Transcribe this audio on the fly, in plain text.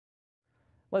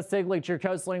Let's take a look at your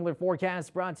coastal England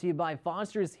forecast brought to you by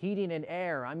Foster's Heating and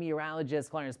Air. I'm meteorologist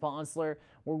Clarence Ponsler.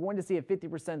 We're going to see a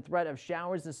 50% threat of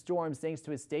showers and storms thanks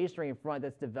to a stationary front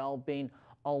that's developing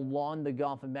along the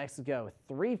Gulf of Mexico.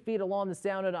 3 feet along the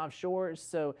sound and offshore,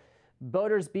 so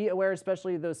boaters be aware,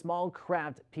 especially those small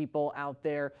craft people out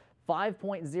there.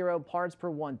 5.0 parts per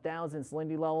 1,000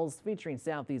 salinity levels featuring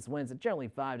southeast winds at generally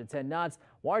 5 to 10 knots.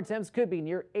 Water temps could be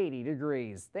near 80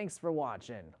 degrees. Thanks for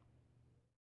watching.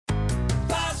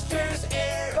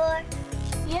 Four.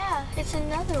 Yeah, it's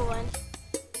another one.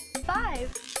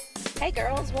 5. Hey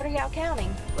girls, what are y'all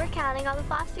counting? We're counting all the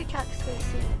Foster trucks we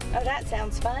see. Oh, that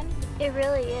sounds fun. It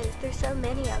really is. There's so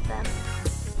many of them.